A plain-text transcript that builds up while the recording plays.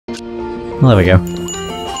Well, there we go.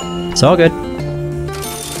 It's all good.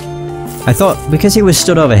 I thought, because he was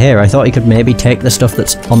stood over here, I thought he could maybe take the stuff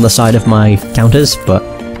that's on the side of my counters, but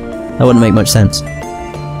that wouldn't make much sense.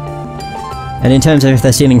 And in terms of if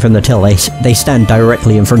they're stealing from the till, they stand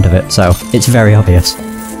directly in front of it, so it's very obvious.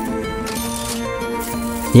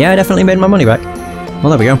 Yeah, I definitely made my money back. Well,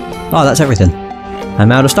 there we go. Oh, that's everything.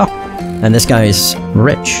 I'm out of stock. And this guy's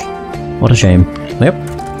rich. What a shame. Yep.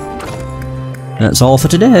 That's all for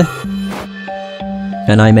today.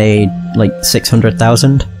 And I made, like,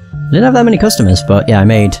 600,000. I didn't have that many customers, but yeah, I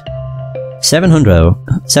made 700.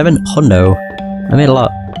 I made a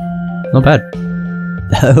lot. Not bad.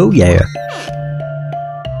 Oh yeah.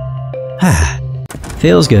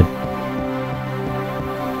 Feels good.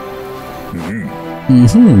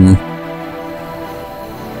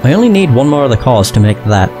 I only need one more of the cores to make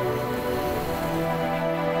that.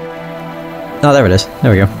 Oh, there it is.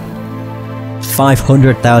 There we go.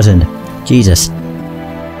 500,000. Jesus.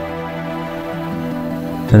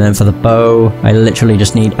 And then for the bow, I literally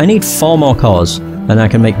just need... I need 4 more cores, and I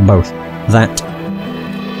can make both. That.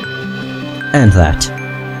 And that.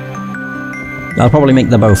 I'll probably make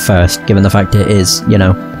the bow first, given the fact it is, you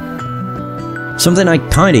know, something I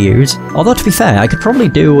kinda use. Although, to be fair, I could probably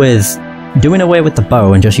do with doing away with the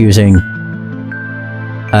bow and just using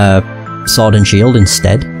sword and shield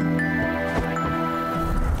instead.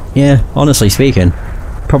 Yeah, honestly speaking,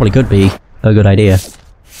 probably could be a good idea.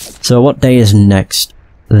 So what day is next?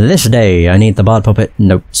 This day, I need the Bard Puppet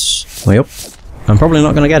notes. Well, I'm probably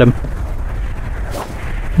not gonna get them.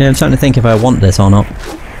 Yeah, I'm starting to think if I want this or not.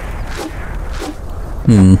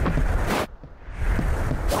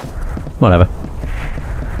 Whatever.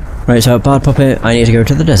 Right, so Bard Puppet, I need to go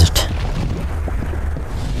to the desert.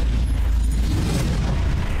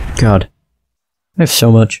 God. I have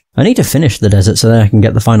so much. I need to finish the desert so that I can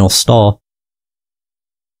get the final store.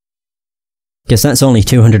 Because that's only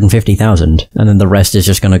 250,000, and then the rest is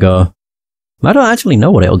just gonna go... I don't actually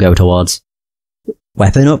know what it'll go towards.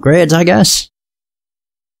 Weapon upgrades, I guess?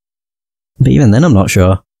 But even then I'm not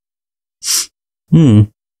sure.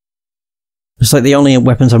 It's like the only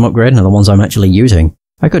weapons I'm upgrading are the ones I'm actually using.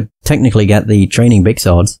 I could technically get the training big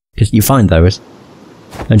swords, because you find those,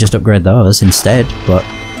 and just upgrade those instead, but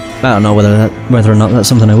I don't know whether or not that's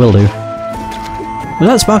something I will do. Was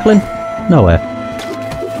that sparkling? Nowhere.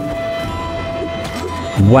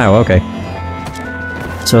 Wow, okay.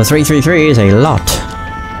 So 333 is a lot.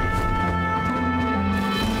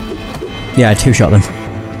 Yeah, I two-shot them.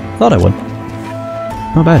 Thought I would.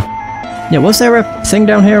 Not bad. Yeah, was there a thing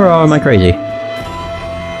down here, or am I crazy?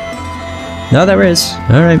 No, there is.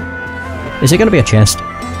 Alright. Is it gonna be a chest?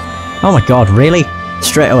 Oh my god, really?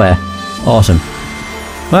 Straight away. Awesome.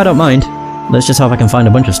 Well, I don't mind. Let's just see if I can find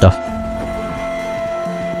a bunch of stuff.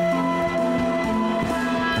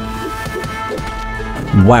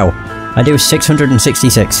 Wow. I do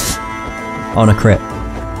 666 on a crit.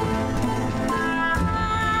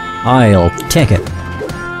 I'll take it.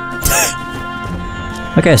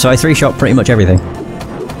 Okay, so I three-shot pretty much everything.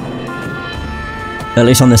 At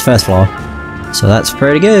least on this first floor. So that's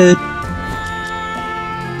pretty good.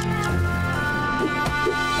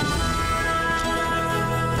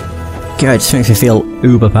 God, it just makes me feel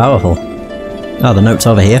uber powerful. Oh, the note's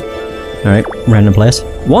over here. Alright, random place.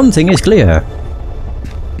 One thing is clear.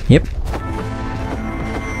 Yep.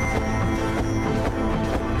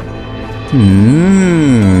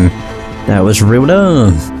 That was real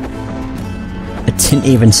dumb. I didn't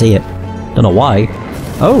even see it. Don't know why.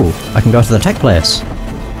 Oh, I can go to the tech place.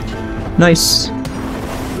 Nice.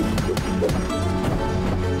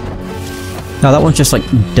 Oh, that one's just like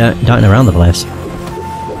darting around the place.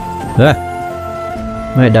 Ah.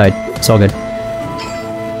 It died. It's all good.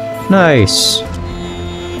 Nice.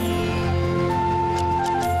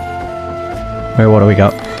 Alright, what do we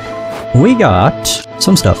got? We got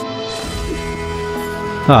some stuff.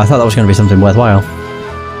 Oh, I thought that was going to be something worthwhile.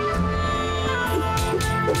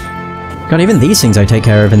 God, even these things I take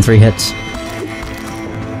care of in 3 hits.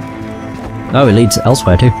 Oh, it leads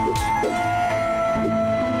elsewhere too.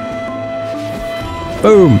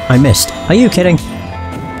 Boom! I missed. Are you kidding?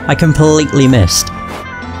 I completely missed.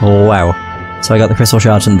 Oh, wow. So I got the crystal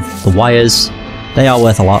shards and the wires. They are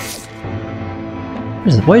worth a lot.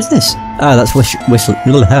 What is this? Ah, that's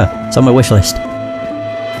it's on my wish list.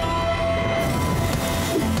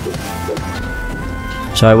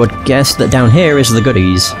 So I would guess that down here is the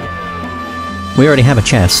goodies. We already have a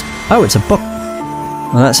chest. Oh, it's a book.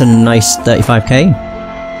 Well, that's a nice 35k.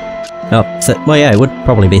 Oh, well yeah, it would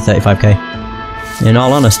probably be 35k. In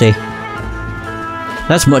all honesty.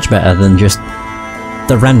 That's much better than just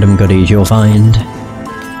the random goodies you'll find.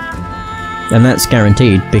 And that's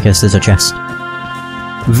guaranteed because there's a chest.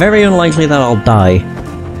 Very unlikely that I'll die.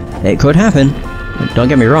 It could happen. Don't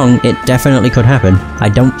get me wrong, it definitely could happen. I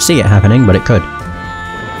don't see it happening, but it could.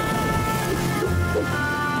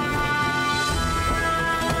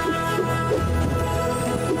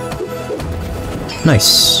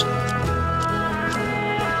 Nice.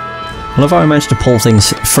 I love how I managed to pull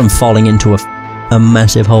things from falling into a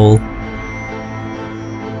massive hole.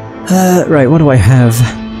 Right, what do I have?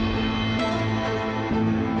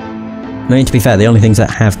 I mean, to be fair, the only things that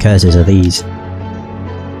have curses are these.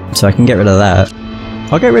 So I can get rid of that.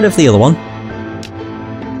 I'll get rid of the other one.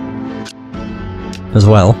 As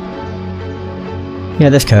well. Yeah,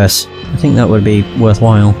 this curse. I think that would be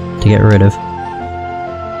worthwhile to get rid of.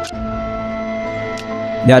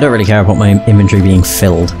 Yeah, I don't really care about my inventory being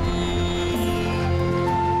filled.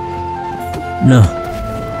 No.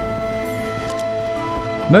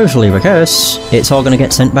 Mostly because it's all gonna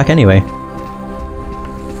get sent back anyway.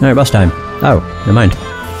 Alright, boss time. Oh, never mind.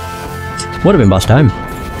 Would have been boss time.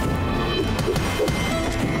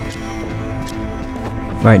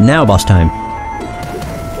 Right, now boss time.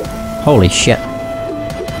 Holy shit.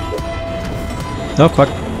 Oh, fuck.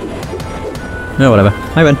 No, whatever.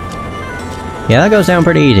 I win. Yeah, that goes down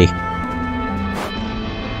pretty easy.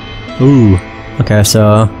 Ooh. Okay,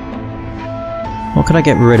 so... what could I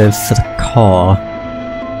get rid of for the car?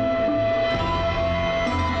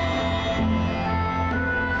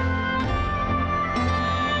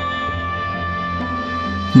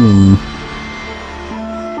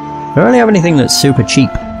 I don't really have anything that's super cheap,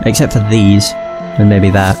 except for these, and maybe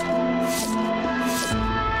that.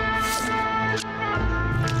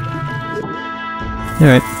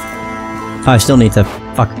 Alright. I still need to...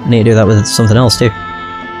 fuck, I need to do that with something else too.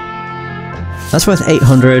 That's worth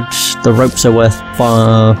 800, the ropes are worth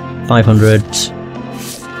 500.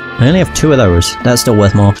 I only have 2 of those, that's still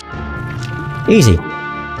worth more. Easy.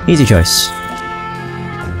 Easy choice.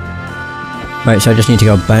 Right, so I just need to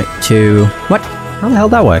go back to... what? How the hell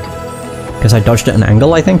did that work? Because I dodged at an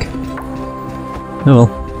angle, I think? Oh well.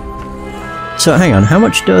 So hang on, how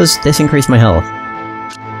much does this increase my health?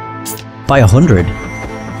 By 100.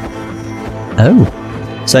 Oh.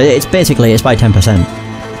 So it's basically, it's by 10%.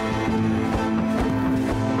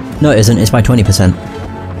 No it isn't, it's by 20%.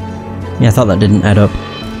 Yeah, I thought that didn't add up.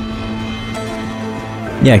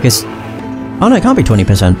 Yeah, because... oh no, it can't be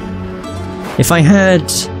 20%. If I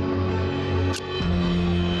had...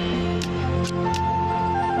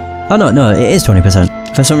 oh no, it is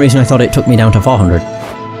 20%. For some reason I thought it took me down to 400.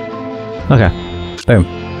 Okay. Boom.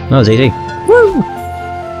 That was easy. Woo!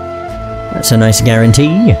 That's a nice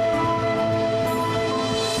guarantee.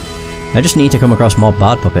 I just need to come across more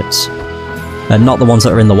bard puppets. And not the ones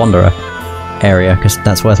that are in the Wanderer area, because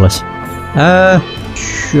that's worthless.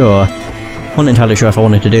 Sure. Wasn't entirely sure if I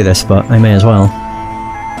wanted to do this, but I may as well.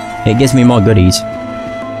 It gives me more goodies.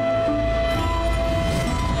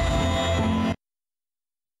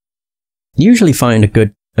 Usually find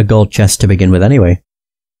a gold chest to begin with anyway.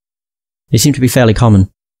 They seem to be fairly common.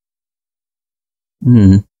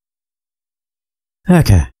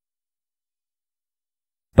 Okay.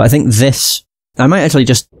 But I think this... I might actually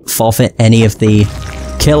just forfeit any of the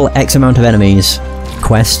kill X amount of enemies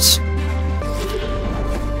quests.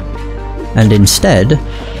 And instead...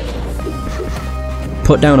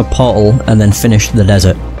 put down a portal and then finish the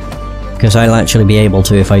desert. Because I'll actually be able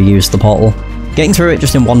to if I use the portal. Getting through it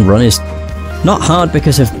just in one run is... not hard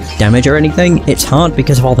because of damage or anything, it's hard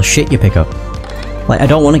because of all the shit you pick up. Like, I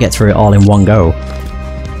don't want to get through it all in one go.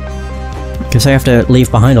 Because I have to leave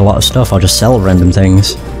behind a lot of stuff or just sell random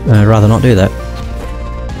things. I'd rather not do that.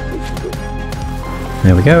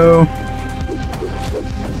 There we go.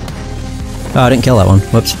 Oh, I didn't kill that one.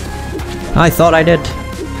 Whoops. I thought I did.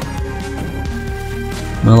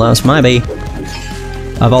 Well, that's my bee.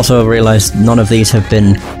 I've also realised none of these have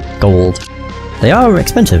been gold. They are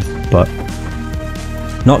expensive, but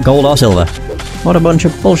not gold or silver. What a bunch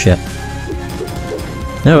of bullshit.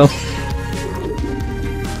 Oh well.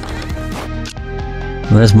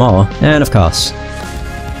 Well, there's more, and of course.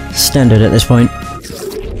 Standard at this point.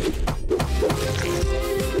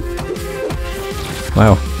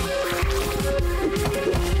 Wow.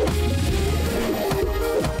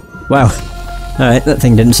 Wow. Alright, that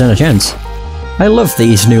thing didn't stand a chance. I love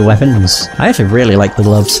these new weapons. I actually really like the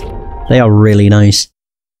gloves. They are really nice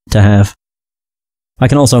to have. I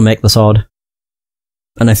can also make the sword.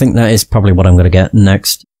 And I think that is probably what I'm going to get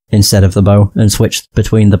next, instead of the bow, and switch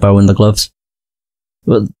between the bow and the gloves.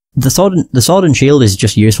 But the sword and shield is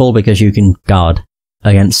just useful because you can guard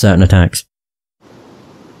against certain attacks.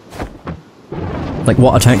 Like,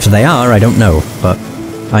 what attacks they are, I don't know, but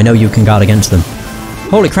I know you can guard against them.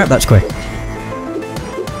 Holy crap, that's quick.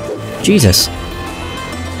 Jesus.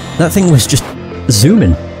 That thing was just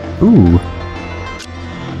zooming. Ooh.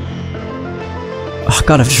 Oh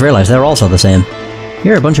god, I've just realised they're also the same.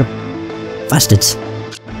 You're a bunch of bastards.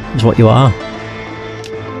 Is what you are.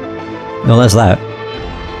 Well, there's that.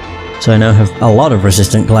 So I now have a lot of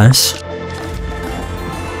resistant glass.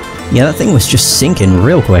 Yeah, that thing was just sinking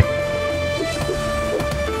real quick.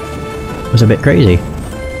 It was a bit crazy.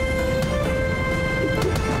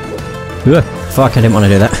 Ugh, fuck, I didn't want to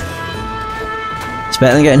do that. It's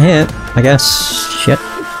better than getting hit, I guess. Shit.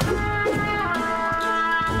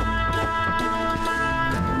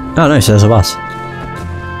 Oh no, so there's a boss.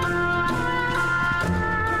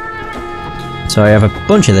 So I have a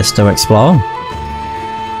bunch of this to explore.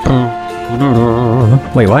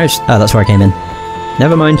 Wait, why is... oh, that's where I came in.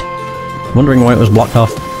 Never mind. Wondering why it was blocked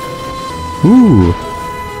off. Ooh.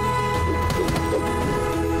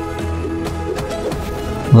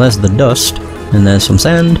 Well, there's the dust, and there's some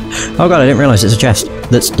sand. Oh god, I didn't realise it's a chest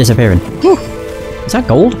that's disappearing. Whew. Is that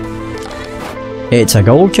gold? It's a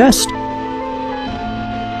gold chest?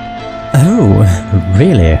 Oh,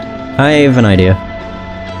 really? I have an idea.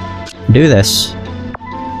 Do this.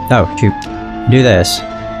 Oh, shoot. Do this.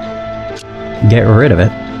 Get rid of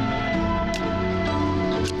it.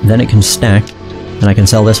 Then it can stack, and I can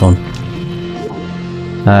sell this one.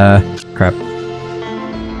 Crap.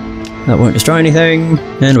 That won't destroy anything,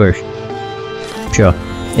 and whoosh. Sure.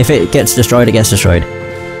 If it gets destroyed, it gets destroyed.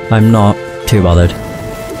 I'm not too bothered.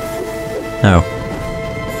 Oh.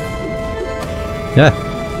 Yeah.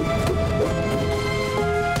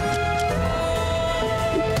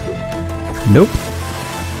 Nope.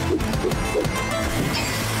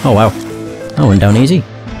 Oh wow. That went down easy.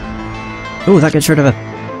 Oh, that gets rid of a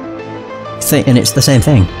thing, and it's the same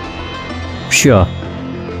thing. Sure.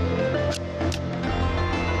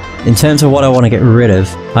 In terms of what I want to get rid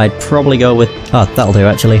of, I'd probably go with... oh, that'll do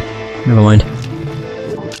actually. Never mind.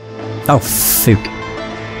 Oh, fook.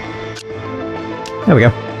 There we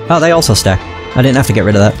go. Oh, they also stack. I didn't have to get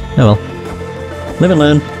rid of that. Oh well. Live and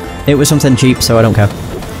learn. It was something cheap, so I don't care.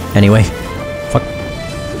 Anyway. Fuck.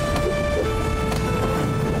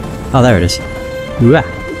 Oh, there it is. Ooh-ah.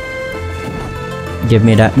 Give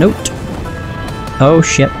me that note. Oh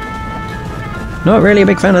shit. Not really a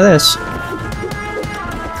big fan of this.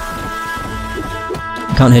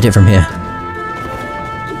 Can't hit it from here.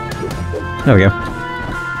 There we go.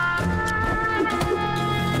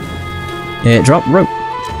 It dropped rope.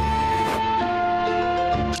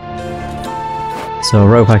 So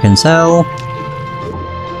rope I can sell.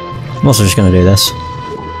 I'm also just gonna do this.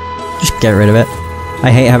 Just get rid of it.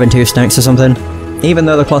 I hate having 2 stacks or something. Even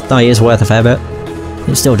though the cloth dye is worth a fair bit,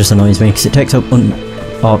 it still just annoys me because it takes up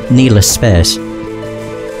needless space.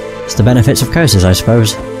 It's the benefits of curses, I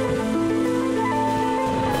suppose.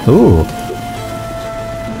 Ooh.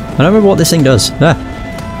 I don't remember what this thing does. Ah.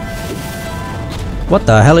 What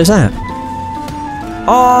the hell is that?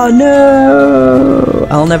 Oh no!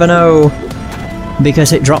 I'll never know.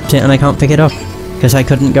 Because it dropped it and I can't pick it up. Because I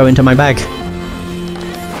couldn't go into my bag.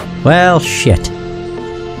 Well, shit.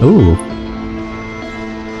 Ooh.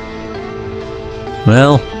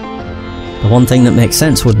 Well, the one thing that makes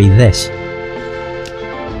sense would be this.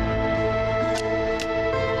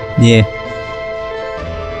 Yeah.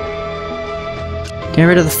 Get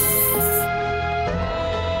rid of the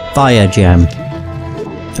fire gem.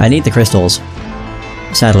 I need the crystals.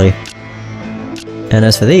 Sadly. And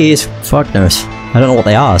as for these, fuck knows. I don't know what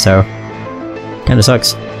they are, so... kinda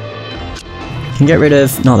sucks. Can get rid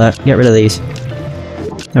of... not that. Get rid of these.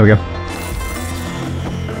 There we go.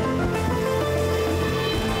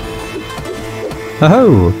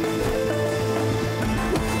 Oh-ho!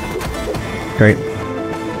 Great.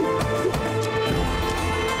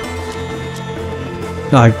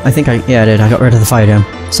 Oh, I think yeah I did. I got rid of the fire gem.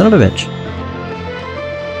 Son of a bitch.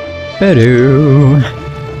 Ba-doo.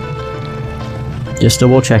 Just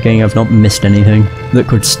double checking I've not missed anything that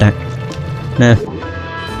could stack. Nah.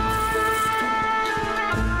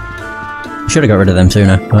 Should have got rid of them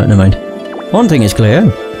sooner, but never mind. One thing is clear.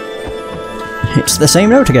 It's the same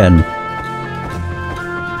note again.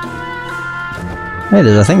 Hey,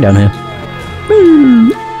 there's a thing down here.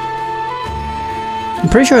 Woo! I'm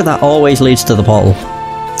pretty sure that always leads to the portal.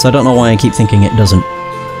 So I don't know why I keep thinking it doesn't.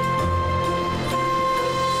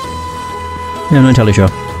 Yeah, I'm not entirely sure.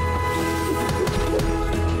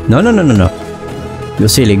 No, no, no, no, no. You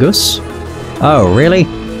silly goose. Oh, really?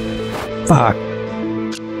 Fuck.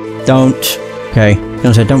 Don't. Okay.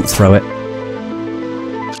 I said don't throw it.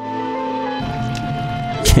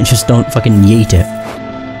 Just don't fucking yeet it.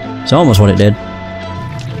 It's almost what it did.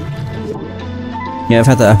 Yeah, I've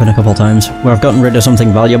had that happen a couple times, where I've gotten rid of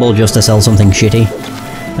something valuable just to sell something shitty.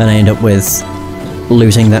 and I end up with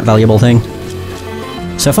losing that valuable thing.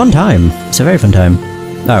 It's a fun time. It's a very fun time.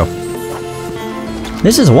 Oh.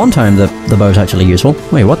 This is one time that the bow's actually useful.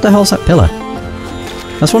 Wait, what the hell's that pillar?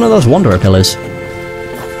 That's one of those wanderer pillars.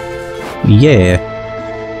 Yeah.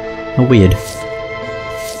 Oh, weird.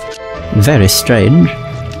 Very strange.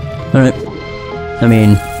 Alright. I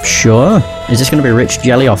mean, sure. Is this going to be rich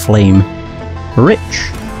jelly or flame?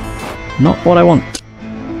 Rich. Not what I want.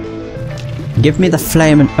 Give me the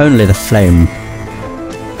flame and only the flame.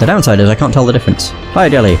 The downside is I can't tell the difference. Fire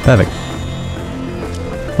jelly, perfect.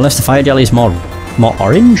 Unless the fire jelly is more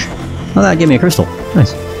orange? Oh, that'd give me a crystal.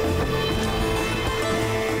 Nice.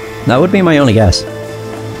 That would be my only guess.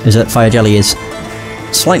 Is that fire jelly is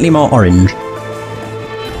slightly more orange.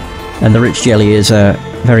 And the rich jelly is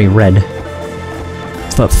very red.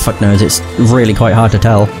 But fuck knows, it's really quite hard to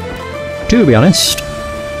tell. To be honest.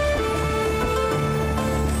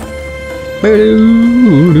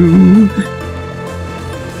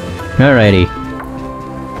 Alrighty.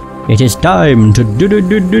 It is time to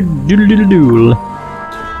duel.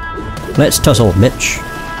 Let's tussle, bitch.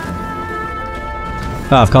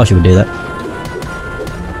 Oh, of course you would do that.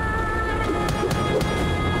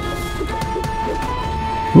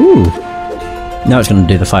 Ooh. Now it's gonna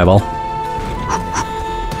do the fireball.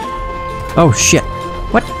 Oh shit.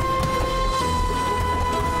 What?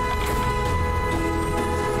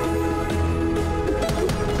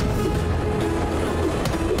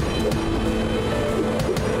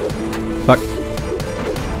 Fuck.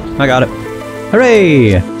 I got it.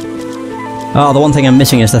 Hooray! Oh, the one thing I'm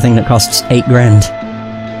missing is the thing that costs 8 grand.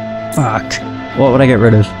 Fuck. What would I get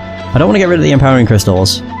rid of? I don't want to get rid of the empowering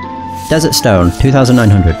crystals. Desert stone,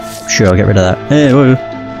 2,900. Sure, I'll get rid of that. Hey, woo.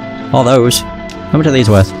 All those. How much are these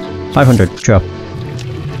worth? 500, sure.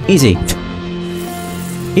 Easy.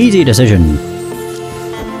 Easy decision.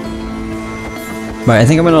 Right, I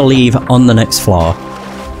think I'm gonna leave on the next floor.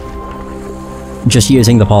 Just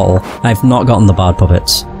using the portal. I've not gotten the bard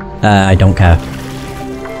puppets. I don't care.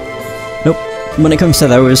 Nope. When it comes to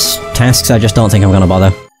those tasks, I just don't think I'm gonna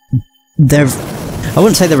bother. I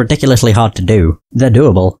wouldn't say they're ridiculously hard to do. They're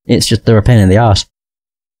doable. It's just they're a pain in the arse.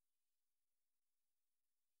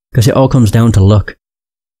 Because it all comes down to luck.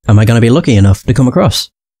 Am I going to be lucky enough to come across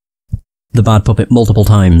the bard puppet multiple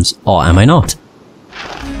times, or am I not?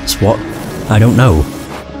 It's what I don't know.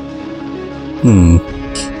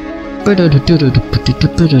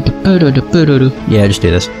 Yeah, just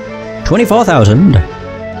do this. 24,000!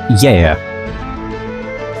 Yeah!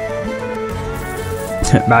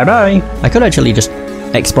 Bye bye! I could actually just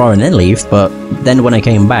explore and then leave, but then when I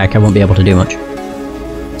came back I won't be able to do much.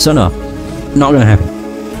 So no, not gonna happen.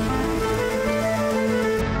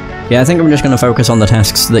 Yeah, I think I'm just gonna focus on the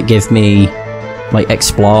tasks that give me, like,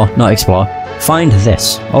 not explore, find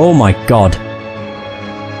this. Oh my god.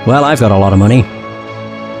 Well, I've got a lot of money.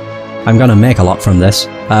 I'm gonna make a lot from this.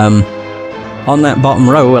 On that bottom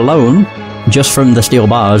row alone, just from the steel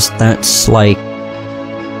bars, that's like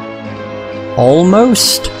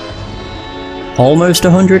almost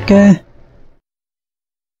 100k?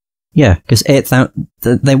 Yeah, because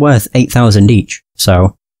they're worth 8,000 each,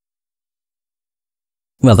 so...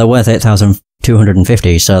 Well, they're worth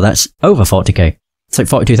 8,250, so that's over 40k. It's like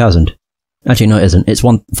 42,000. Actually, no it isn't. It's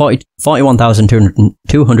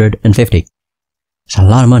 41,250. It's a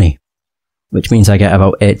lot of money. Which means I get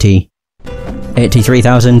about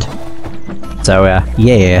 83,000. So,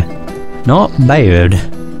 yeah. Not bad.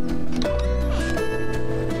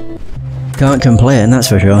 Can't complain, that's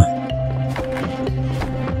for sure.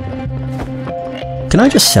 Can I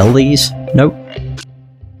just sell these? Nope.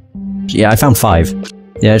 Yeah, I found 5.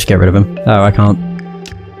 Yeah, just get rid of them. Oh, I can't.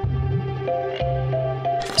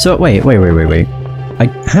 So, wait. I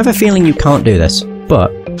have a feeling you can't do this,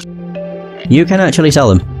 but you can actually sell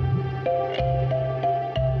them.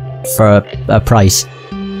 For a price.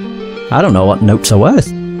 I don't know what notes are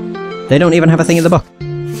worth. They don't even have a thing in the book.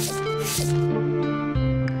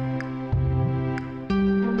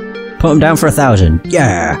 Put them down for 1,000.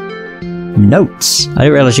 Yeah! Notes. I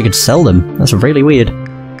didn't realize you could sell them. That's really weird.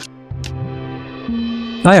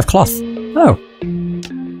 I have cloth. Oh.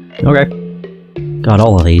 Okay. God,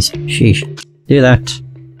 all of these. Sheesh. Do that.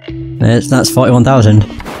 That's 41,000.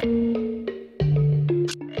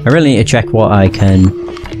 I really need to check what I can...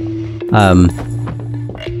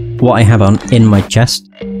 what I have in my chest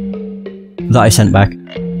that I sent back.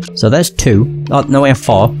 So there's 2. Oh, no, I have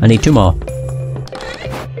 4. I need 2 more.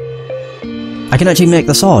 I can actually make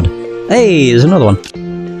the sword. Hey, there's another one.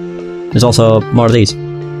 There's also more of these.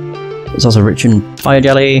 It's also rich in fire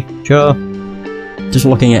jelly, sure. Just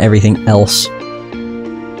looking at everything else.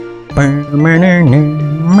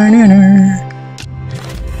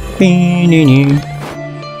 Okay.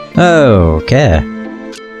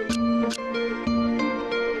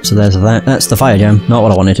 So there's that. That's the fire gem, not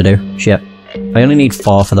what I wanted to do. Shit. I only need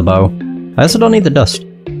 4 for the bow. I also don't need the dust.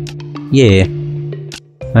 Yeah.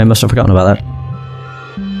 I must have forgotten about that.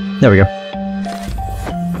 There we go.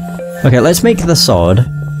 Okay, let's make the sword,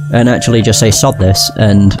 and actually just say sod this,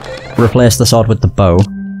 and replace the sword with the bow.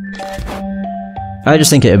 I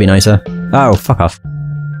just think it would be nicer. Oh, fuck off.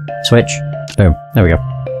 Switch. Boom. There we go.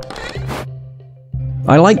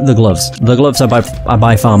 I like the gloves. The gloves are by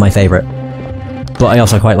far my favourite. But I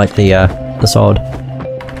also quite like the sword.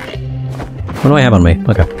 What do I have on me?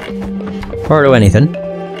 Okay. Or do anything.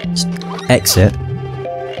 Just exit.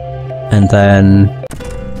 And then...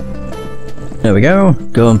 there we go.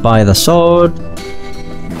 Go and buy the sword.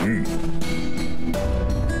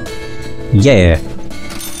 Yeah.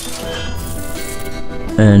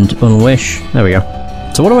 And unwish. There we go.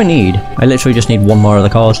 So what do I need? I literally just need 1 more of the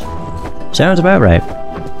cores. Sounds about right.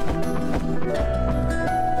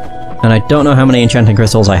 And I don't know how many enchanting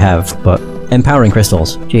crystals I have, but... empowering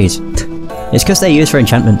crystals. Jeez. It's because they're used for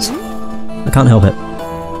enchantments. I can't help it.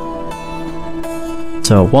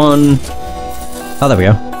 So 1... oh, there we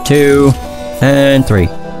go. 2... and 3.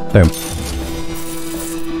 Boom.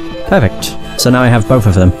 Perfect. So now I have both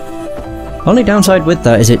of them. Only downside with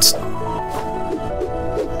that is it's...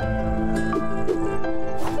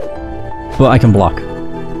 but I can block.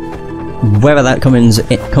 Whether that comes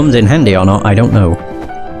in handy or not, I don't know.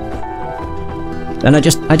 And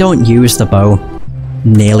I don't use the bow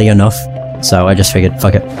nearly enough, so I just figured,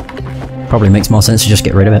 fuck it. Probably makes more sense to just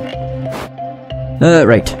get rid of it.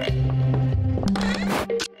 Right.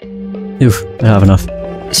 Oof, I don't have enough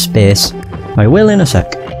space. I will in a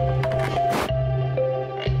sec.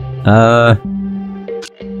 Oh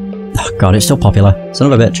god, it's still popular.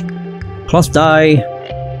 Son of a bitch. Cloth die.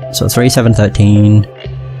 So 3, 7, 13.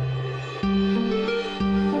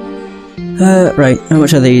 Right, how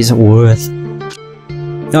much are these worth?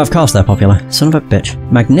 Oh, of course they're popular. Son of a bitch.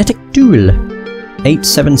 Magnetic tool.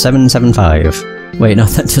 87775. Wait, no,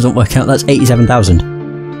 that doesn't work out. That's 87,000.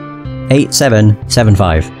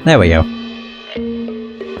 8775. There we go.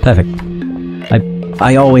 Perfect.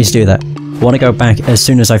 I always do that. Want to go back as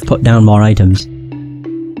soon as I've put down more items.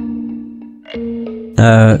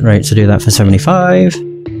 Right, so do that for 75.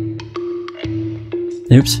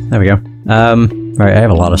 Oops, there we go. Right, I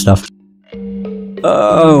have a lot of stuff.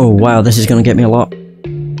 Oh, wow, this is gonna get me a lot.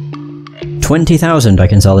 20,000 I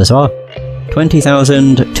can sell this for.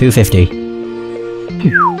 20,250.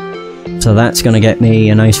 So that's gonna get me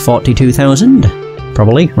a nice 42,000.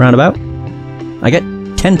 Probably, roundabout. I get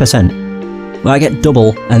 10%. Well, I get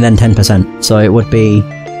double and then 10%, so it would be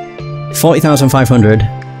 40,500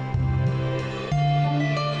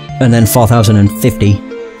 and then 4,050.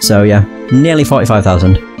 So yeah, nearly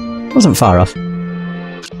 45,000. Wasn't far off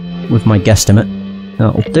with my guesstimate.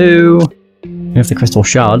 That'll do. We have the crystal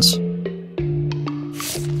shards.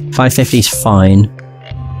 550's fine.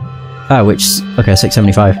 Oh, which... okay,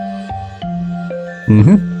 675.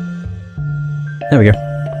 There we go.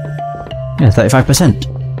 Yeah, 35%.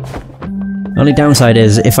 Only downside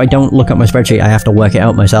is, if I don't look at my spreadsheet, I have to work it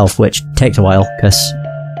out myself, which takes a while, because,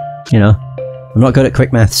 you know, I'm not good at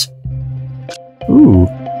quick maths. Ooh.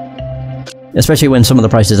 Especially when some of the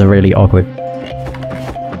prices are really awkward.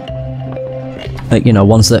 Like, you know,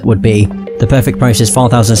 ones that would be, the perfect price is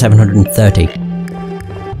 4,730.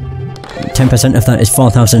 10% of that is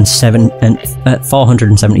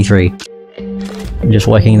 473. Just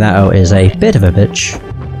working that out is a bit of a bitch.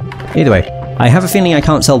 Either way, I have a feeling I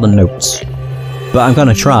can't sell the notes. But I'm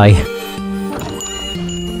gonna try.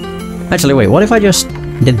 Actually, wait, what if I just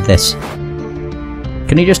did this?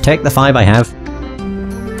 Can you just take the 5 I have?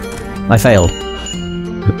 I failed.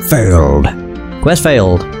 Failed. Quest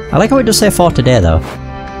failed. I like how it does say for today, though.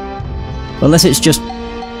 Unless it's just...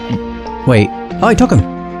 wait. Oh, I took them!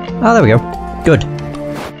 Ah, there we go. Good.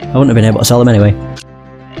 I wouldn't have been able to sell them anyway.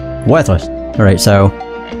 Worthless. Alright, so...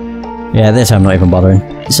 yeah, this I'm not even bothering.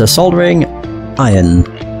 So, soldering iron.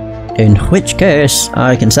 In which case,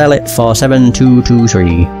 I can sell it for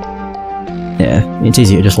 7,223. Yeah, it's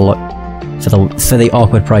easy to just look for the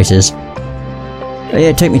awkward prices.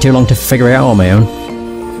 It'd take me too long to figure it out on my own.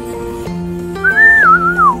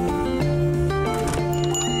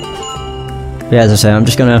 Yeah, as I say, I'm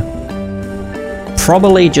just gonna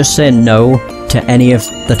probably just say no to any of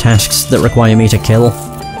the tasks that require me to kill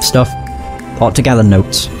stuff, or to gather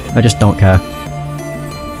notes. I just don't care.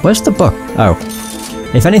 Where's the book? Oh.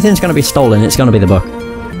 If anything's gonna be stolen, it's gonna be the book.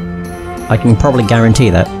 I can probably guarantee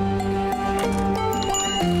that.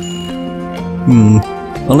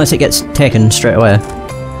 Unless it gets taken straight away.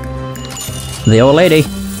 The old lady!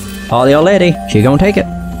 Oh, the old lady. She gonna take it.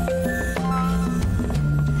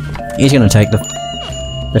 He's gonna take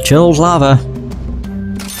the chilled lava.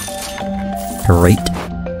 Great.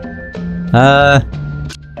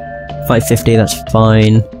 550, that's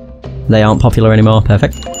fine. They aren't popular anymore,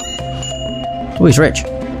 perfect. Oh, he's rich.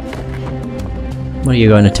 What are you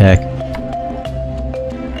going to take?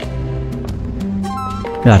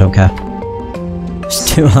 I don't care.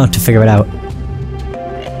 It's too hard to figure it out.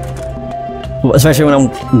 Especially when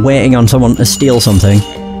I'm waiting on someone to steal something.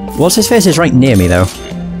 What's his face is right near me though.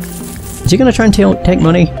 Is he going to try and take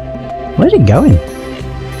money? Where's he going?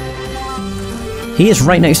 He is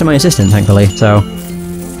right next to my assistant, thankfully, so...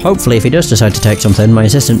 Hopefully if he does decide to take something, my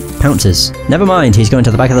assistant pounces. Never mind, he's going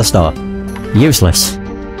to the back of the store. Useless.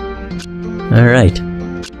 Alright.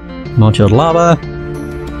 More chilled lava.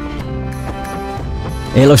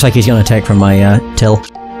 It looks like he's going to take from my till.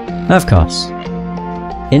 Of course.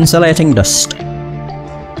 Insulating dust.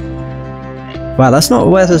 Wow, that's not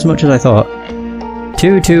worth as much as I thought.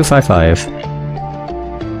 2255.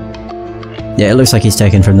 Yeah, it looks like he's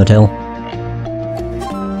taken from the till.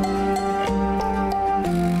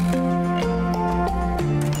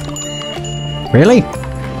 Really?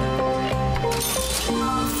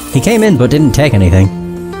 He came in but didn't take anything.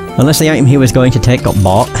 Unless the item he was going to take got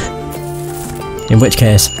bought. In which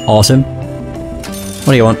case, awesome.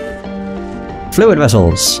 What do you want? Fluid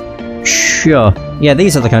vessels. Sure. Yeah,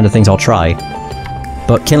 these are the kind of things I'll try.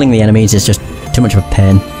 But killing the enemies is just too much of a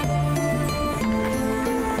pain.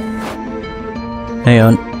 Hang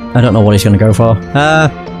on. I don't know what he's going to go for.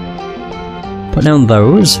 Put down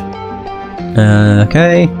those.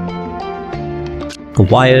 Okay. The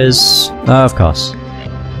wires. Of course.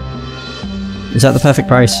 Is that the perfect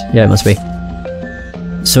price? Yeah, it must be.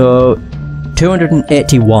 So,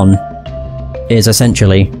 281 is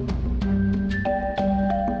essentially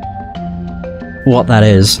what that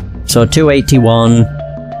is. So 281...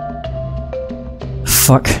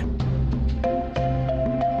 Fuck.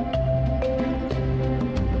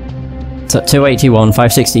 So 281,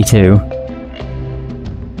 562...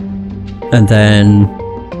 And then...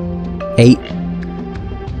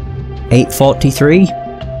 843?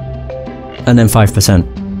 And then 5%.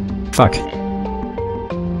 Fuck.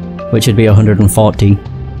 Which would be 140.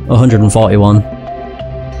 141.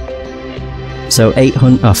 So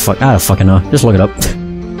 800... Oh fuck, I don't fucking know. Just look it up.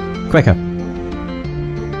 Quicker.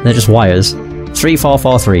 They're just wires.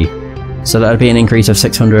 3443. So that would be an increase of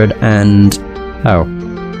 600 and... Oh.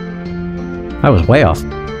 I was way off.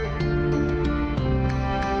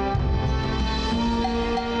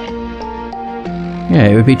 Yeah,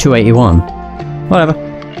 it would be 281. Whatever.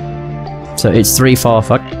 So it's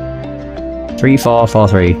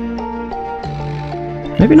 3443.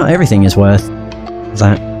 Maybe not everything is worth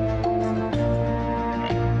that.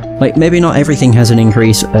 Like, maybe not everything has an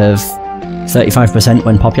increase of 35%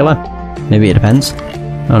 when popular. Maybe it depends.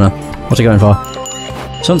 I don't know. What's it going for?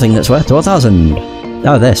 Something that's worth 2,000.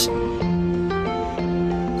 Oh, this.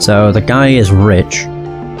 So the guy is rich.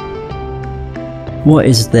 What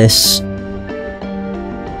is this?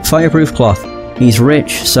 Fireproof cloth. He's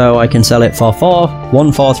rich, so I can sell it for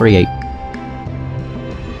 1438.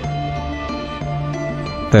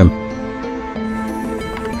 Boom.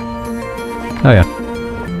 Oh yeah.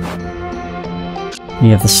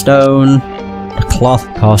 You have the stone, the cloth,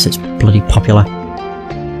 of course it's bloody popular.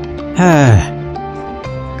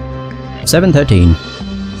 713.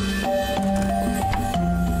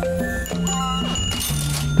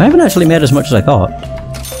 I haven't actually made as much as I thought.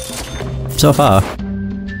 So far.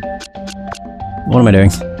 What am I doing?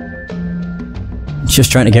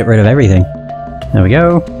 Just trying to get rid of everything. There we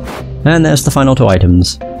go. And there's the final two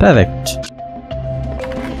items. Perfect.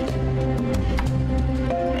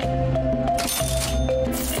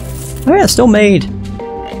 Oh yeah, still made...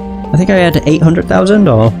 I think I had 800,000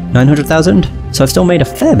 or 900,000, so I've still made a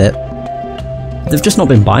fair bit. They've just not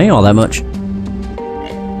been buying all that much.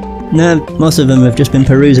 Nah, most of them have just been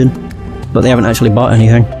perusing, but they haven't actually bought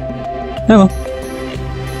anything. Oh well.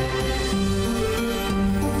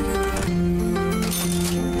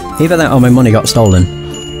 Either that or my money got stolen.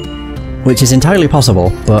 Which is entirely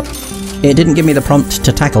possible, but it didn't give me the prompt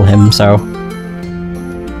to tackle him, so...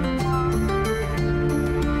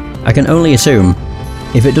 I can only assume,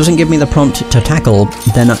 if it doesn't give me the prompt to tackle,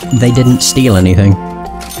 then they didn't steal anything.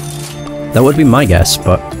 That would be my guess,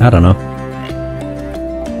 but I don't know.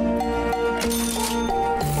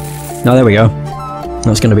 Oh, there we go.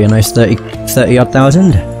 That's going to be a nice 30-odd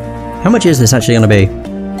thousand. How much is this actually going to be?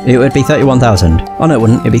 It would be 31,000. Oh no, it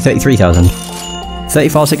wouldn't. It'd be 33,000.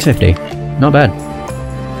 34,650. Not bad.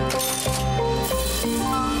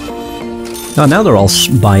 Oh, now they're all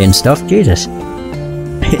buying stuff. Jesus.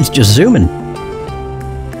 It's just zooming.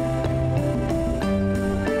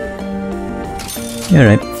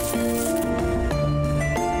 Alright.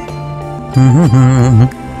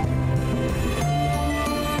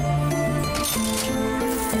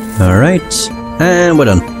 Alright, and we're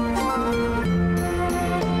done.